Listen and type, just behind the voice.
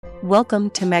Welcome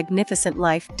to Magnificent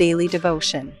Life Daily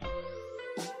Devotion.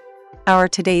 Our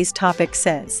today's topic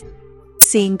says,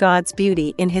 Seeing God's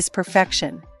Beauty in His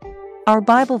Perfection. Our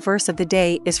Bible verse of the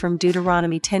day is from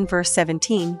Deuteronomy 10 verse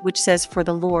 17, which says, For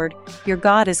the Lord, your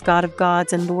God is God of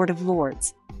gods and Lord of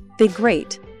lords, the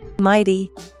great,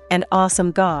 mighty, and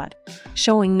awesome God,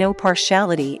 showing no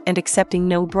partiality and accepting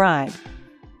no bribe.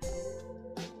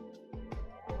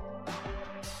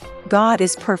 God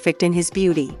is perfect in His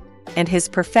beauty, and His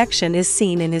perfection is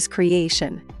seen in His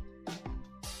creation.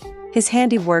 His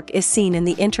handiwork is seen in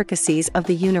the intricacies of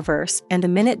the universe and the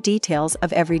minute details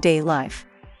of everyday life.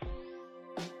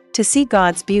 To see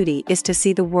God's beauty is to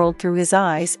see the world through His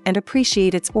eyes and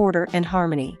appreciate its order and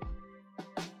harmony.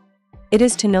 It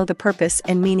is to know the purpose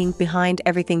and meaning behind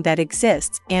everything that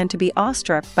exists and to be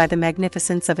awestruck by the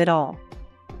magnificence of it all.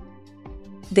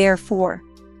 Therefore,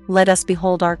 let us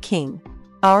behold our King,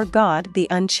 our God, the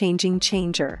unchanging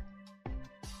changer.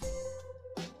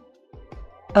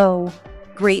 O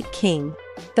great King,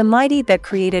 the mighty that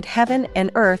created heaven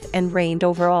and earth and reigned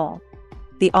over all,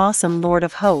 the awesome Lord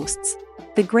of hosts,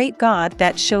 the great God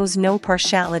that shows no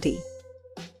partiality.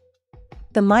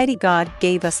 The mighty God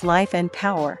gave us life and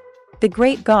power, the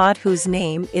great God whose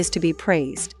name is to be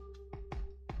praised.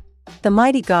 The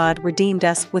mighty God redeemed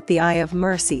us with the eye of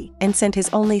mercy and sent His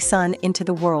only Son into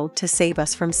the world to save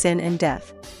us from sin and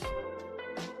death.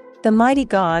 The mighty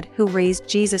God who raised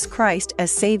Jesus Christ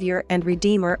as Savior and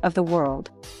Redeemer of the world.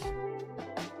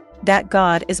 That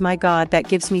God is my God that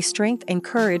gives me strength and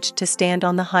courage to stand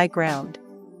on the high ground.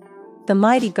 The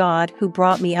mighty God who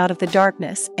brought me out of the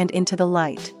darkness and into the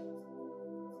light.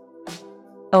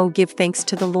 Oh, give thanks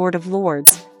to the Lord of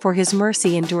Lords, for His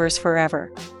mercy endures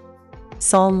forever.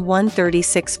 Psalm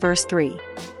 136 verse 3.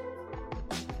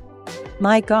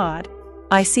 My God,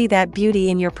 I see that beauty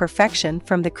in your perfection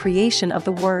from the creation of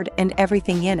the Word and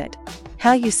everything in it,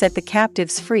 how you set the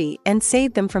captives free and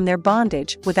saved them from their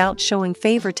bondage without showing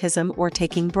favoritism or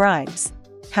taking bribes,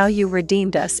 how you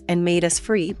redeemed us and made us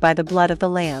free by the blood of the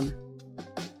Lamb.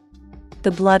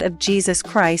 The blood of Jesus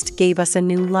Christ gave us a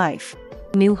new life,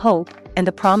 new hope, and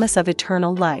the promise of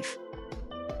eternal life.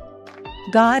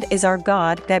 God is our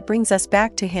God that brings us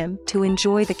back to Him to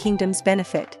enjoy the kingdom's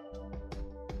benefit.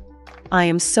 I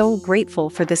am so grateful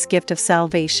for this gift of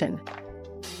salvation.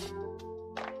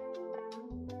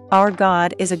 Our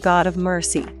God is a God of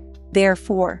mercy.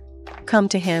 Therefore, come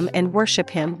to Him and worship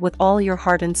Him with all your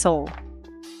heart and soul.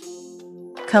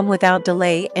 Come without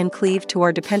delay and cleave to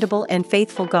our dependable and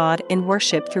faithful God in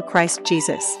worship through Christ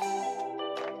Jesus.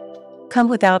 Come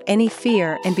without any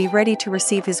fear and be ready to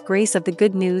receive His grace of the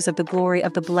good news of the glory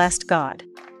of the blessed God,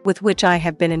 with which I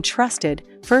have been entrusted.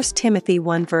 1 Timothy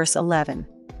 1 verse 11.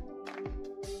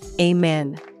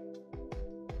 Amen.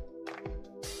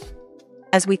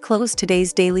 As we close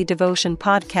today's daily devotion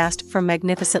podcast from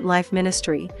Magnificent Life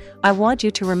Ministry, I want you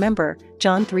to remember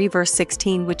John 3 verse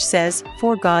 16, which says,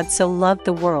 For God so loved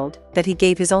the world, that He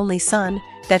gave His only Son,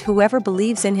 that whoever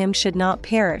believes in Him should not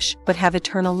perish, but have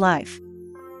eternal life.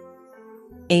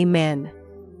 Amen.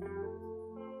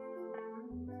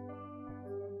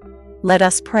 Let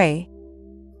us pray.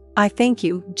 I thank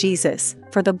you, Jesus,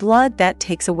 for the blood that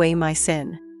takes away my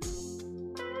sin.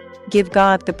 Give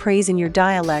God the praise in your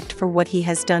dialect for what He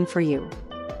has done for you.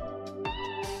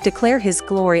 Declare His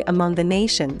glory among the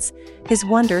nations, His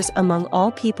wonders among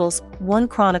all peoples. 1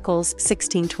 Chronicles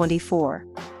 16:24.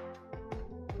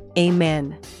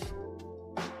 Amen.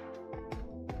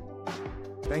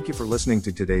 Thank you for listening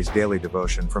to today's daily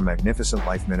devotion from Magnificent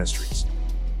Life Ministries.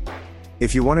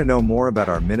 If you want to know more about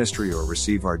our ministry or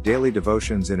receive our daily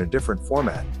devotions in a different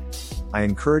format, I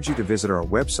encourage you to visit our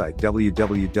website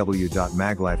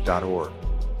www.maglife.org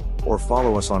or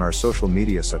follow us on our social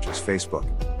media such as Facebook,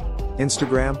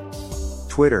 Instagram,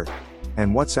 Twitter,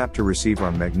 and WhatsApp to receive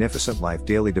our Magnificent Life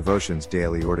daily devotions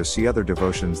daily or to see other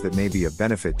devotions that may be of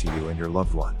benefit to you and your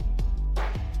loved one.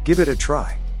 Give it a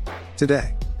try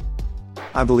today.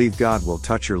 I believe God will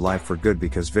touch your life for good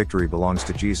because victory belongs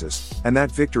to Jesus, and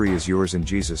that victory is yours in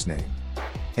Jesus' name.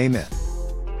 Amen.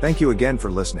 Thank you again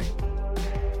for listening.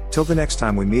 Till the next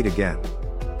time we meet again,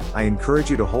 I encourage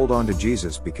you to hold on to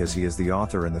Jesus because He is the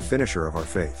author and the finisher of our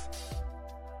faith.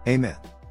 Amen.